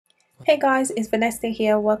Hey guys, it's Vanessa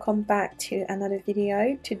here. Welcome back to another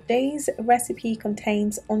video. Today's recipe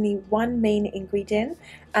contains only one main ingredient,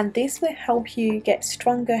 and this will help you get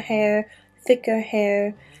stronger hair, thicker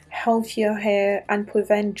hair, healthier hair, and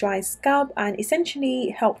prevent dry scalp, and essentially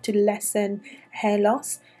help to lessen hair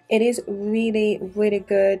loss. It is really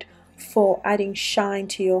good for adding shine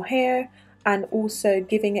to your hair and also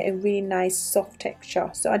giving it a really nice soft texture.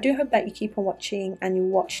 So I do hope that you keep on watching and you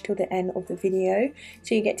watch till the end of the video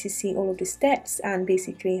so you get to see all of the steps and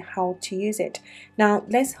basically how to use it. Now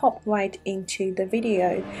let's hop right into the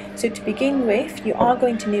video. So to begin with, you are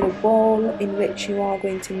going to need a bowl in which you are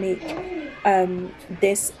going to make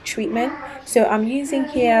this treatment. So I'm using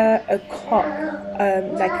here a cup,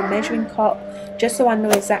 like a measuring cup, just so I know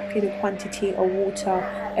exactly the quantity of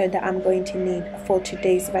water that I'm going to need for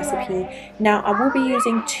today's recipe. Now I will be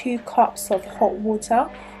using 2 cups of hot water,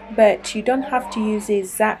 but you don't have to use the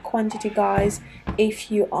exact quantity, guys, if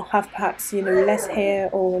you have perhaps less hair,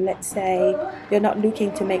 or let's say you're not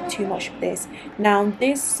looking to make too much of this. Now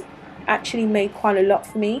this actually made quite a lot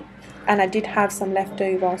for me, and I did have some left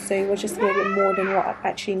over, so it was just a little bit more than what I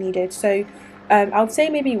actually needed. So I would say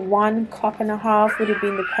maybe 1.5 cups would have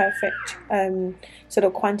been the perfect sort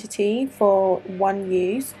of quantity for one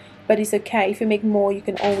use, but it's okay. If you make more, you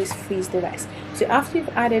can always freeze the rest. So after you've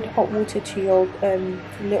added hot water to your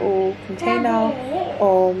little container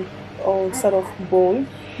or sort of bowl,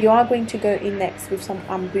 you are going to go in next with some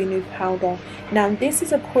ambunu powder. Now this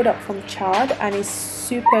is a product from Chard and is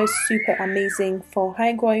super amazing for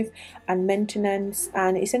hair growth and maintenance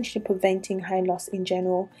and essentially preventing hair loss in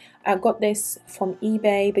general. I got this from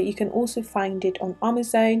eBay, but you can also find it on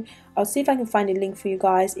Amazon. I'll see if I can find a link for you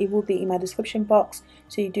guys. It will be in my description box,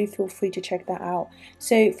 so you do feel free to check that out.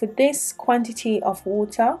 So for this quantity of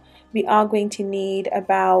water, we are going to need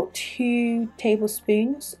about 2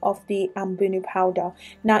 tablespoons of the ambunu powder.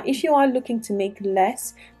 Now if you are looking to make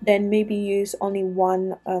less, then maybe use only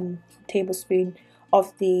 1 tablespoon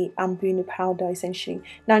of the ambunu powder essentially.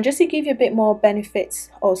 Now just to give you a bit more benefits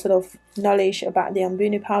or sort of knowledge about the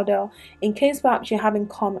ambunu powder, in case perhaps you haven't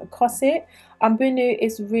come across it, ambunu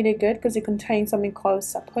is really good because it contains something called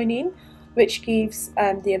saponin, which gives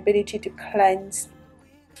the ability to cleanse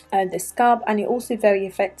the scalp, and it's also very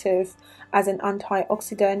effective as an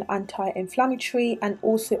antioxidant, anti-inflammatory, and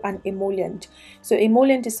also an emollient. So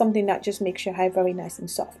emollient is something that just makes your hair very nice and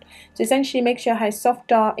soft. So essentially makes your hair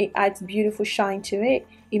softer, it adds beautiful shine to it,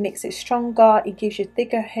 it makes it stronger, it gives you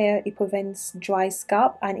thicker hair, it prevents dry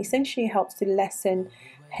scalp, and essentially helps to lessen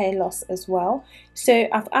hair loss as well. So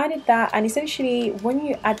I've added that, and essentially when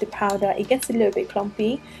you add the powder, it gets a little bit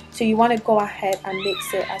clumpy, so you want to go ahead and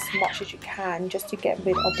mix it as much as you can just to get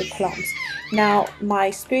rid of the clumps. Now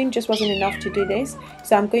my spoon just wasn't enough to do this,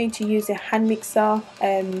 so I'm going to use a hand mixer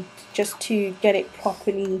just to get it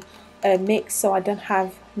properly mixed so I don't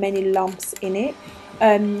have many lumps in it.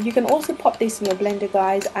 You can also pop this in your blender,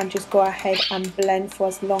 guys, and just go ahead and blend for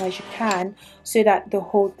as long as you can so that the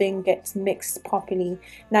whole thing gets mixed properly.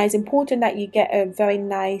 Now it's important that you get a very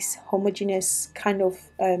nice homogeneous kind of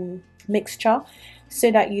mixture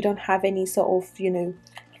so that you don't have any sort of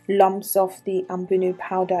lumps of the ambunu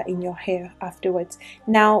powder in your hair afterwards.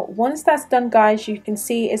 Now once that's done, guys, you can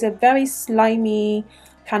see it's a very slimy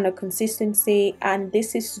kind of consistency, and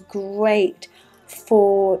this is great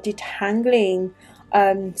for detangling.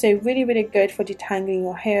 So really good for detangling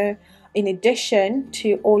your hair, in addition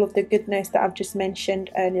to all of the goodness that I've just mentioned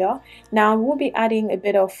earlier. Now we'll be adding a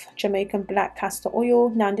bit of Jamaican black castor oil.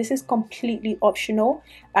 Now this is completely optional.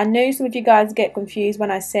 I know some of you guys get confused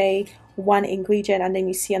when I say one ingredient and then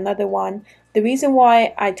you see another one. The reason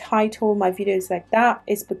why I title my videos like that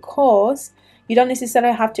is because you don't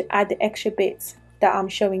necessarily have to add the extra bits that I'm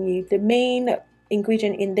showing you. The main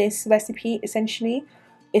ingredient in this recipe essentially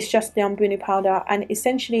it's just the ambunu powder, and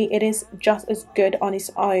essentially it is just as good on its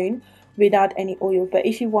own without any oil. But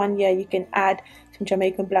if you want, yeah, you can add some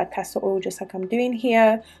Jamaican black castor oil just like I'm doing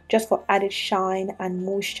here, just for added shine and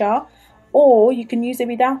moisture, or you can use it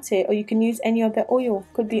without it, or you can use any other oil.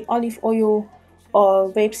 Could be olive oil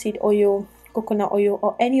or rapeseed oil, coconut oil,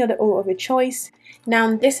 or any other oil of your choice.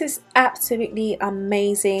 Now this is absolutely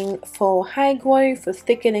amazing for hair growth, for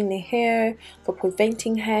thickening the hair, for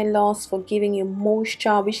preventing hair loss, for giving you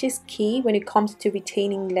moisture, which is key when it comes to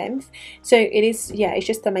retaining length. So it is, yeah, it's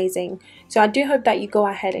just amazing. So I do hope that you go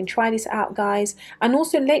ahead and try this out, guys, and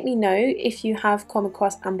also let me know if you have come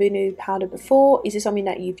across ambunu powder before. Is it something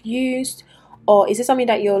that you've used, or is it something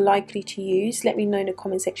that you're likely to use? Let me know in the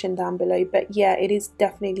comment section down below. But yeah, it is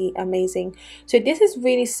definitely amazing. So this is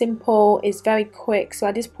really simple, it's very quick. So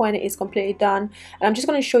at this point it is completely done, and I'm just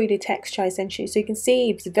going to show you the texture essentially. So you can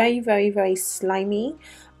see it's very slimy,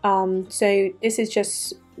 So this is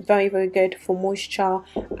just very, very good for moisture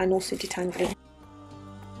and also detangling.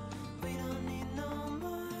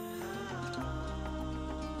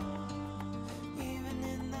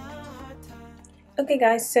 Okay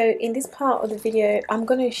guys, so in this part of the video I'm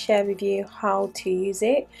going to share with you how to use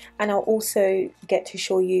it, and I'll also get to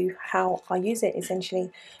show you how I use it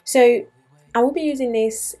essentially. So I will be using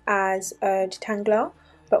this as a detangler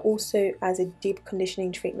but also as a deep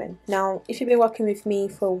conditioning treatment. Now if you've been working with me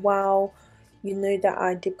for a while, you know that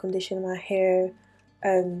I deep condition my hair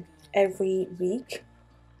every week,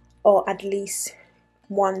 or at least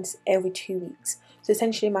once every 2 weeks. So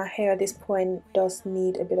essentially my hair at this point does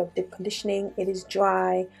need a bit of deep conditioning. It is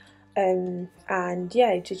dry, and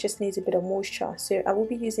yeah, it just needs a bit of moisture. So I will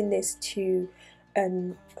be using this to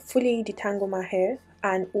fully detangle my hair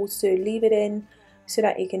and also leave it in so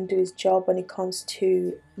that it can do its job when it comes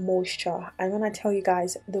to moisture. And when I tell you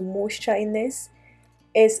guys, the moisture in this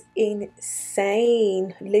is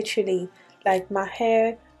insane. Literally, like my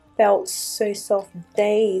hair felt so soft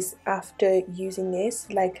days after using this.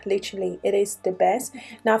 Like literally, it is the best.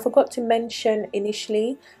 Now I forgot to mention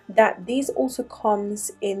initially that these also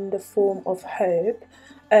comes in the form of herb,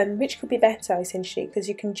 which could be better essentially, because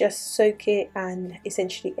you can just soak it and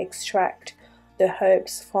essentially extract the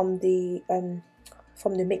herbs from the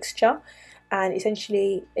mixture, and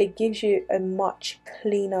essentially it gives you a much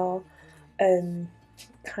cleaner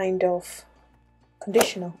kind of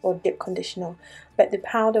conditioner or dip conditioner, but the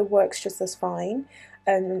powder works just as fine.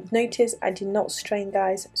 Notice I did not strain,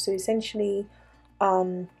 guys, so essentially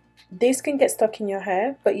this can get stuck in your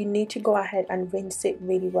hair, but you need to go ahead and rinse it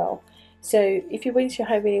really well. So if you rinse your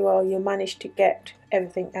hair really well, you'll manage to get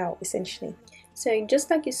everything out essentially. So just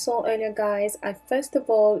like you saw earlier guys, I first of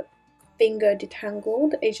all finger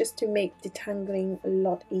detangled. It's just to make detangling a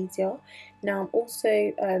lot easier. Now I'm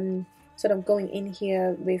also sort of going in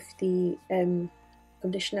here with the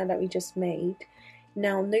conditioner that we just made.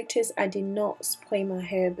 Now notice I did not spray my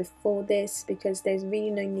hair before this because there's really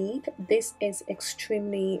no need. This is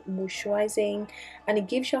extremely moisturizing and it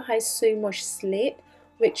gives your hair so much slip,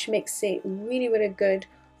 which makes it really, really good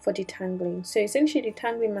for detangling. So essentially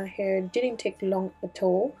detangling my hair didn't take long at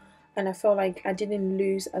all, and I felt like I didn't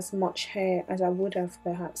lose as much hair as I would have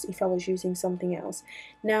perhaps if I was using something else.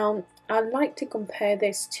 Now I like to compare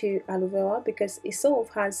this to aloe vera because it sort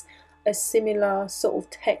of has a similar sort of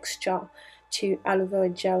texture to aloe vera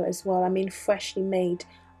gel as well. I mean freshly made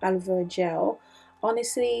aloe vera gel.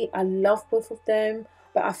 Honestly, I love both of them,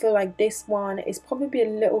 but I feel like this one is probably a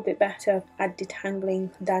little bit better at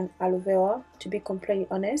detangling than aloe vera, to be completely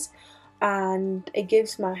honest, and it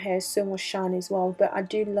gives my hair so much shine as well. But I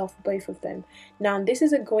do love both of them. Now this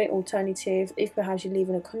is a great alternative if perhaps you live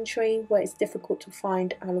in a country where it's difficult to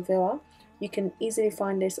find aloe vera. You can easily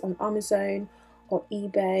find this on Amazon or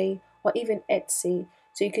eBay or even Etsy,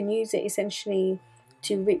 so you can use it essentially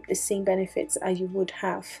to reap the same benefits as you would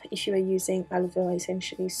have if you were using aloe vera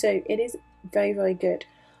essentially. So it is very, very good.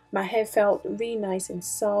 My hair felt really nice and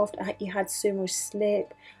soft. It had so much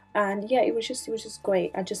slip, and yeah, it was just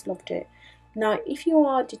great. I just loved it. Now if you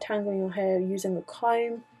are detangling your hair using a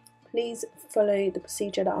comb, please follow the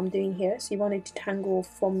procedure that I'm doing here. So you want to detangle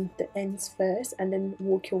from the ends first and then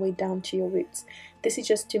walk your way down to your roots. This is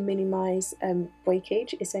just to minimize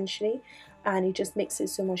breakage essentially, and it just makes it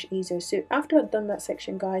so much easier. So after I've done that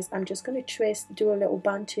section guys, I'm just going to twist, do a little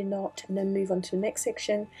bantu knot, and then move on to the next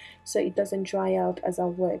section so it doesn't dry out as I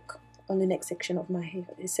work on the next section of my hair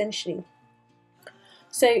essentially.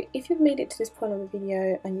 So if you've made it to this point of the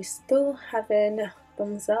video and you still haven't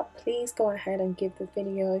thumbs up, please go ahead and give the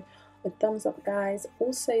video a thumbs up guys.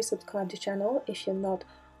 Also subscribe to the channel if you're not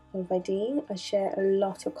already. I share a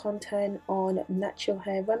lot of content on natural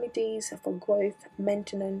hair remedies for growth,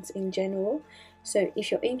 maintenance in general. So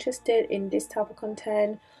if you're interested in this type of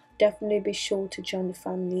content, definitely be sure to join the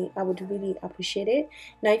family. I would really appreciate it.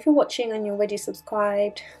 Now if you're watching and you're already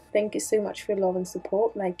subscribed, thank you so much for your love and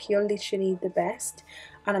support. Like, you're literally the best,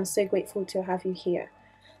 and I'm so grateful to have you here.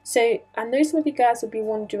 So I know some of you guys will be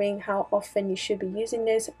wondering how often you should be using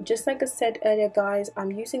this. Just like I said earlier guys,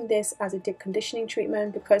 I'm using this as a deep conditioning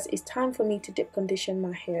treatment because it's time for me to deep condition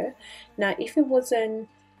my hair. Now if it wasn't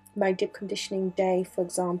my deep conditioning day, for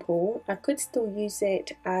example, I could still use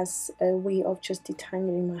it as a way of just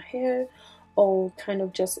detangling my hair, or kind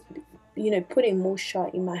of just, you know, putting moisture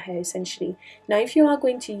in my hair essentially. Now if you are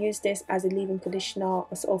going to use this as a leave-in conditioner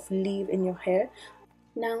or sort of leave in your hair,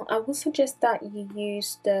 now I would suggest that you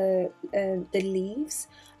use the leaves,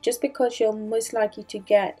 just because you're most likely to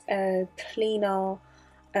get a cleaner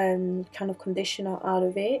kind of conditioner out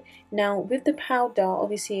of it. Now with the powder,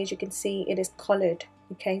 obviously as you can see, it is colored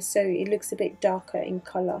okay, so it looks a bit darker in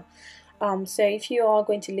color. So if you are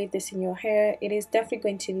going to leave this in your hair, it is definitely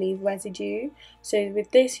going to leave residue. So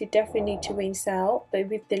with this, you definitely need to rinse out, but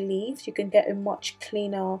with the leaves, you can get a much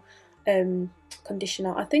cleaner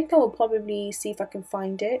conditioner. I think I will probably see if I can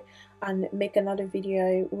find it and make another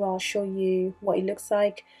video where I'll show you what it looks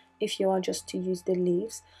like if you are just to use the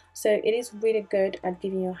leaves. So it is really good at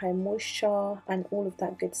giving your hair moisture and all of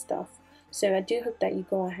that good stuff. So I do hope that you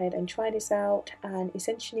go ahead and try this out, and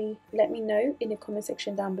essentially let me know in the comment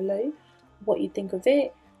section down below what you think of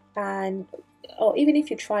it, and or even if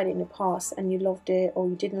you tried it in the past and you loved it or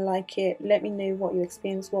you didn't like it, let me know what your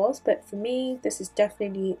experience was. But for me, this is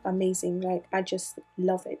definitely amazing. Like, I just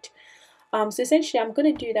love it. So essentially I'm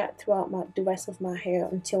going to do that throughout the rest of my hair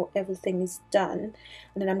until everything is done,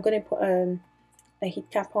 and then I'm going to put a heat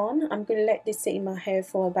cap on. I'm going to let this sit in my hair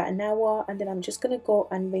for about an hour, and then I'm just going to go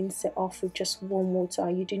and rinse it off with just warm water.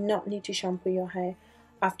 You do not need to shampoo your hair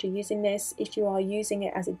after using this if you are using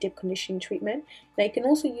it as a deep conditioning treatment. Now you can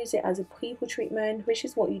also use it as a pre-poo treatment, which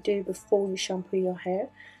is what you do before you shampoo your hair.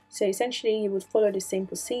 So essentially you would follow the same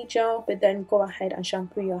procedure, but then go ahead and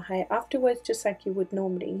shampoo your hair afterwards, just like you would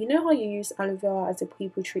normally. You know how you use aloe vera as a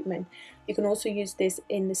pre-poo treatment? You can also use this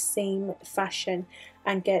in the same fashion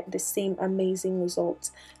and get the same amazing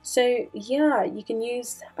results. So yeah, you can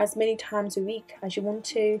use as many times a week as you want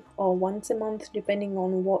to, or once a month, depending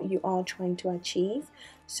on what you are trying to achieve.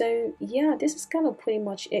 So yeah, this is kind of pretty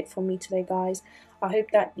much it for me today, guys. I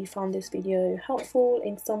hope that you found this video helpful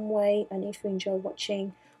in some way, and if you enjoyed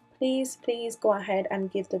watching, please go ahead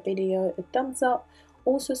and give the video a thumbs up.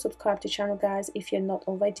 Also subscribe to the channel, guys, if you're not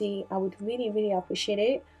already. I would really appreciate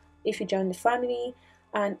it if you join the family,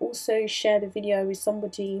 and also share the video with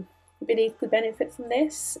somebody you believe could benefit from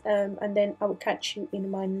this, and then I will catch you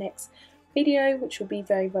in my next video, which will be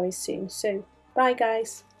very soon. So bye,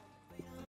 guys.